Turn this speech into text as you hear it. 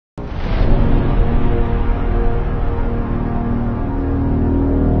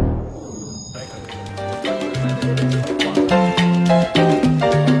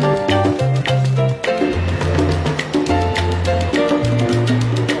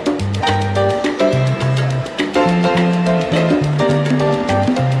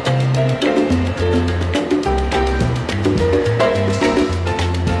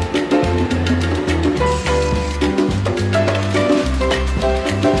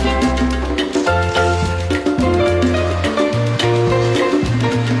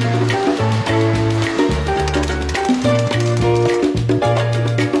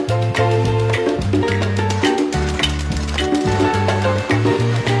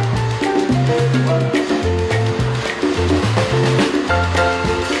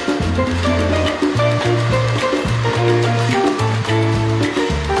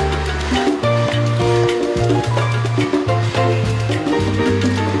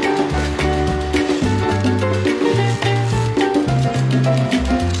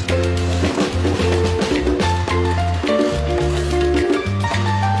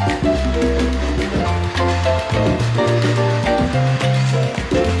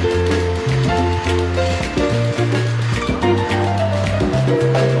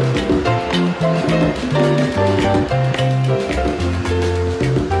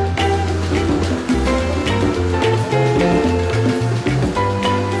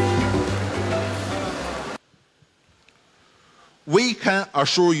can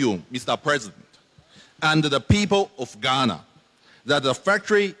assure you, Mr. President, and the people of Ghana, that the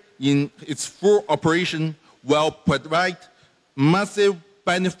factory in its full operation will provide massive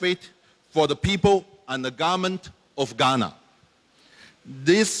benefit for the people and the government of Ghana.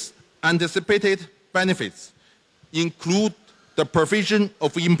 These anticipated benefits include the provision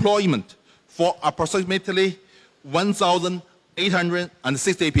of employment for approximately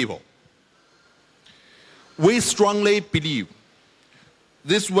 1,860 people. We strongly believe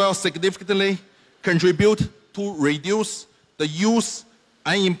this will significantly contribute to reduce the youth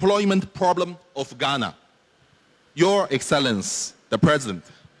unemployment problem of Ghana. Your Excellency, the President,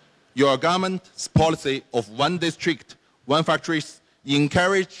 your government's policy of one district, one factory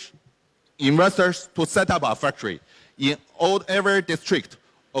encourage investors to set up a factory in every district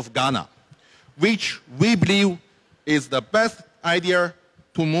of Ghana, which we believe is the best idea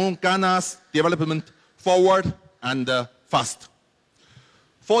to move Ghana's development forward and fast.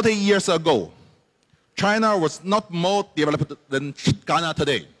 40 years ago, China was not more developed than Ghana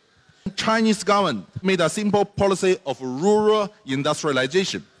today. Chinese government made a simple policy of rural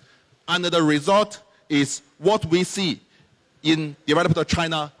industrialization, and the result is what we see in developed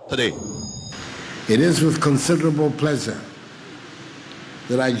China today. It is with considerable pleasure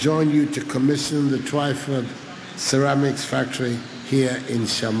that I join you to commission the Twyford ceramics factory here in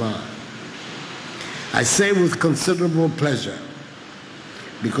Shama. I say with considerable pleasure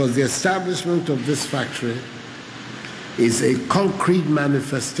because the establishment of this factory is a concrete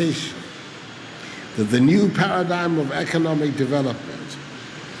manifestation that the new paradigm of economic development,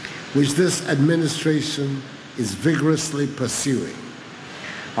 which this administration is vigorously pursuing,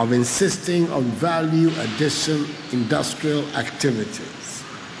 of insisting on value addition industrial activities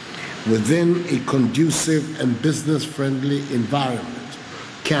within a conducive and business-friendly environment,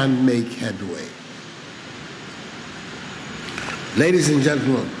 can make headway. Ladies and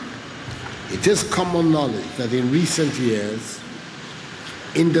gentlemen, it is common knowledge that in recent years,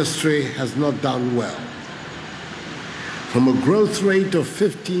 industry has not done well. From a growth rate of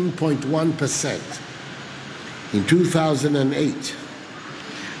 15.1% in 2008,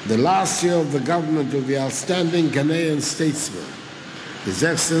 the last year of the government of the outstanding Ghanaian statesman, His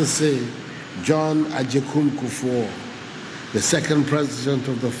Excellency John Agyekum Kufuor, the second president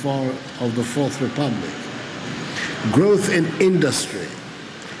of the Fourth Republic, growth in industry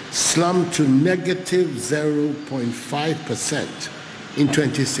slumped to negative 0.5% in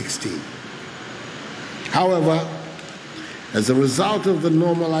 2016. However, as a result of the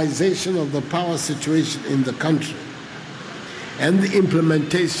normalization of the power situation in the country and the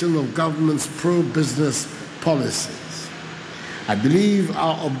implementation of government's pro-business policies, I believe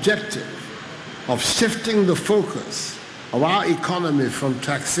our objective of shifting the focus of our economy from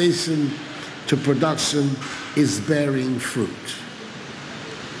taxation to production is bearing fruit.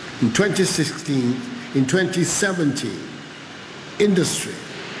 In 2017, industry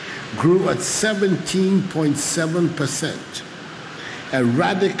grew at 17.7%, a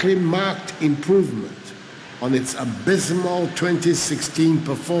radically marked improvement on its abysmal 2016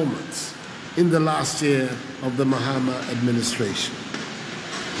 performance in the last year of the Mahama administration.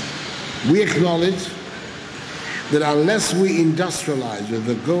 We acknowledge that unless we industrialize with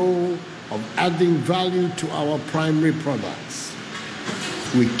the goal of adding value to our primary products,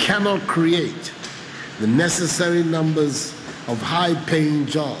 we cannot create the necessary numbers of high-paying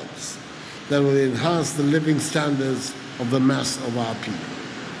jobs that will enhance the living standards of the mass of our people.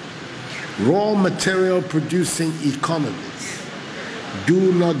 Raw material producing economies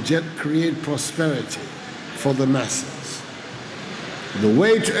do not yet create prosperity for the masses. The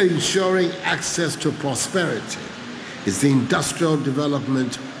way to ensuring access to prosperity is the industrial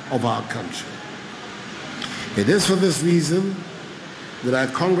development of our country. It is for this reason that I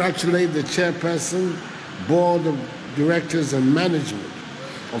congratulate the chairperson, board of directors and management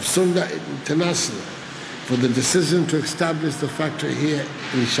of Sunda International for the decision to establish the factory here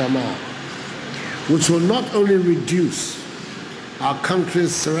in Shama, which will not only reduce our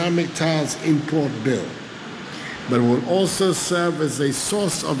country's ceramic tiles import bill, but will also serve as a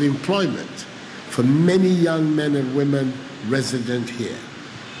source of employment for many young men and women resident here.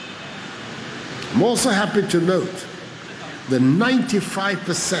 I'm also happy to note that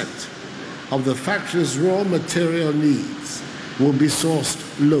 95% of the factory's raw material needs will be sourced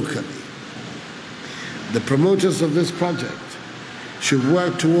locally. The promoters of this project should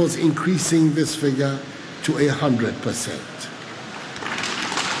work towards increasing this figure to 100%.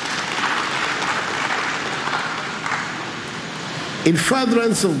 In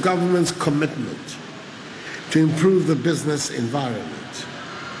furtherance of government's commitment to improve the business environment,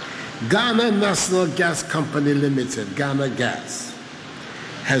 Ghana National Gas Company Limited, Ghana Gas,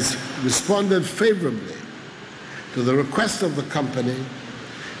 has responded favorably to the request of the company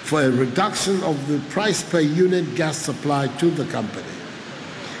for a reduction of the price per unit gas supply to the company,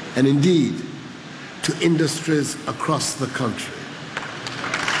 and indeed to industries across the country.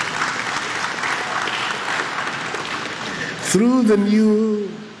 Through the new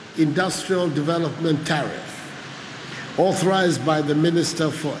Industrial Development Tariff, authorized by the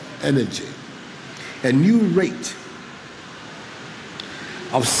Minister for Energy, a new rate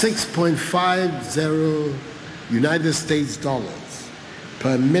of 6.50 United States dollars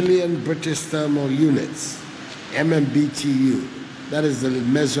per million British thermal units, MMBTU, that is the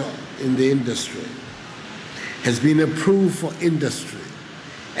measure in the industry, has been approved for industry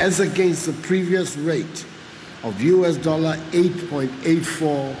as against the previous rate of US dollar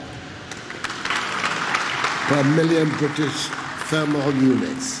 8.84 per million British thermal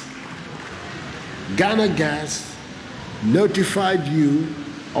units. Ghana Gas notified you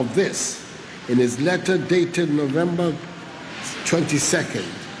of this in its letter dated November 22nd,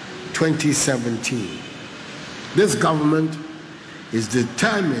 2017. This government is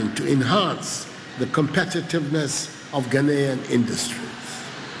determined to enhance the competitiveness of Ghanaian industries.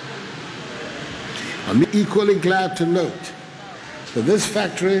 I'm equally glad to note that this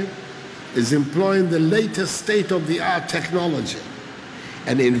factory is employing the latest state-of-the-art technology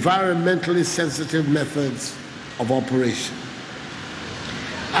and environmentally sensitive methods of operation.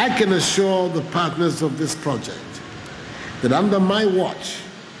 I can assure the partners of this project that under my watch,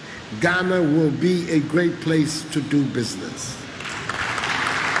 Ghana will be a great place to do business.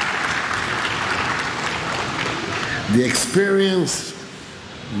 The experienced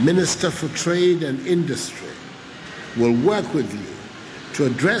Minister for Trade and Industry will work with you to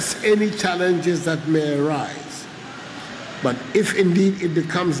address any challenges that may arise. But if indeed it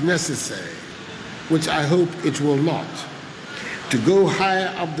becomes necessary, which I hope it will not, to go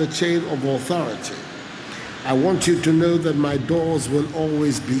higher up the chain of authority, I want you to know that my doors will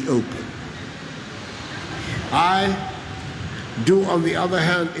always be open. I do, on the other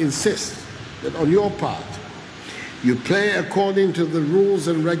hand, insist that on your part, you play according to the rules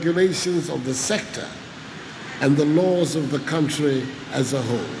and regulations of the sector and the laws of the country as a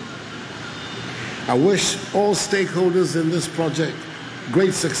whole. I wish all stakeholders in this project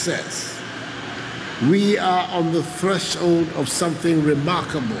great success. We are on the threshold of something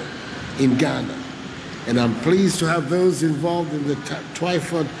remarkable in Ghana, and I'm pleased to have those involved in the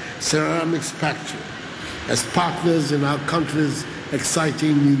Twyford ceramics factory as partners in our country's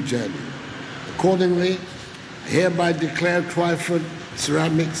exciting new journey. Accordingly, I hereby declare Twyford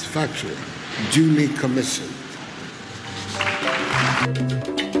ceramics factory duly commissioned.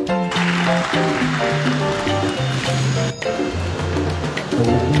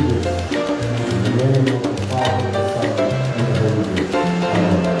 Thank you.